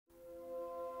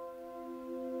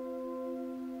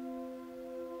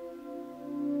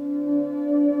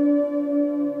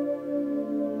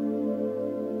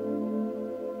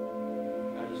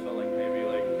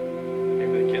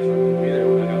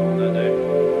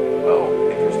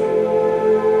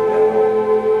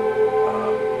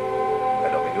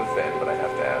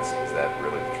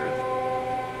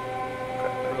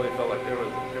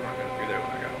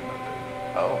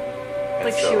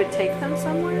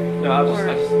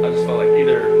I just felt like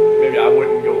either maybe I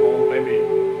wouldn't go home, maybe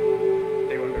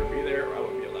they weren't going to be there, or I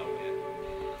wouldn't be allowed in.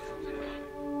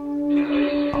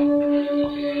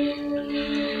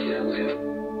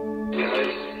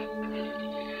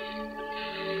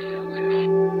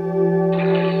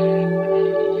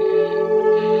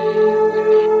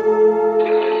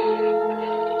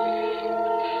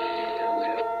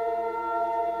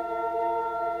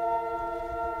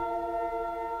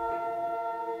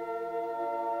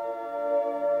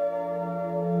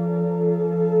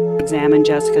 Examine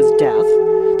Jessica's death,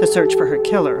 the search for her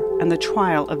killer, and the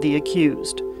trial of the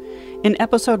accused. In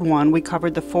episode 1, we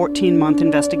covered the 14-month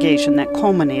investigation that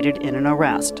culminated in an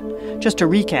arrest. Just to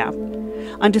recap,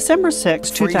 on December 6,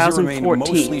 2014, remained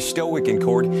mostly stoic in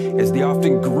court as the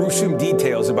often gruesome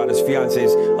details about his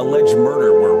fiance's alleged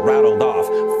murder were rattled off,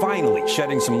 finally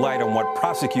shedding some light on what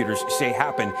prosecutors say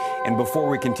happened. And before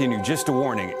we continue, just a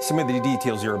warning, some of the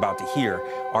details you're about to hear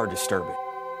are disturbing.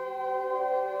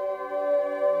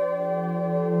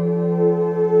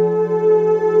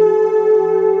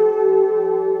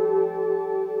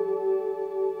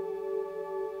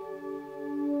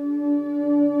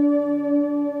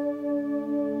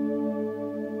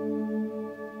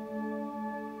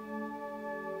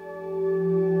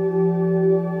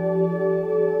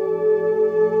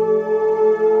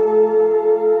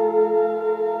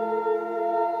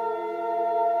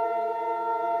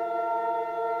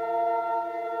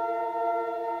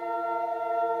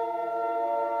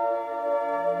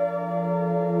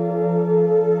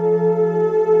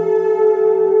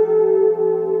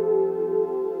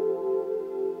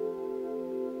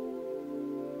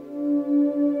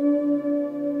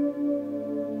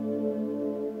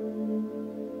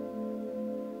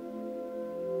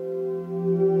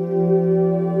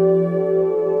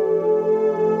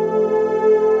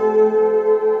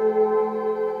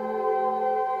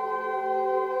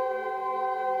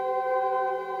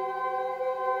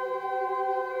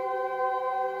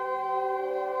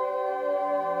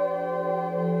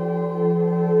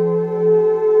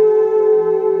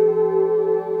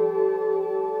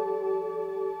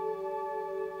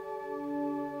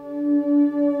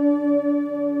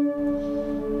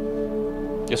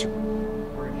 Yes, sir.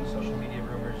 Were any social media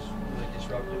rumors really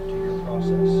disruptive to your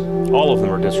process? All of them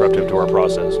are disruptive to our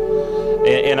process.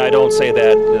 And I don't say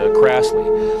that crassly.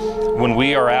 When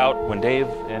we are out, when Dave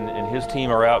and his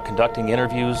team are out conducting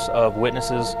interviews of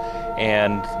witnesses,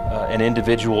 and an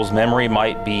individual's memory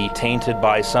might be tainted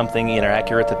by something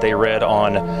inaccurate that they read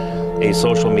on a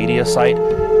social media site,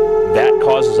 that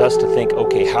causes us to think,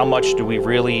 okay, how much do we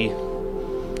really,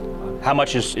 how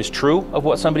much is true of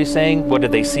what somebody's saying? What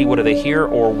did they see? What do they hear?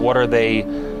 Or what are they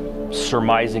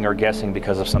surmising or guessing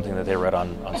because of something that they read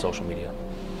on social media?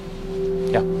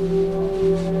 Yeah.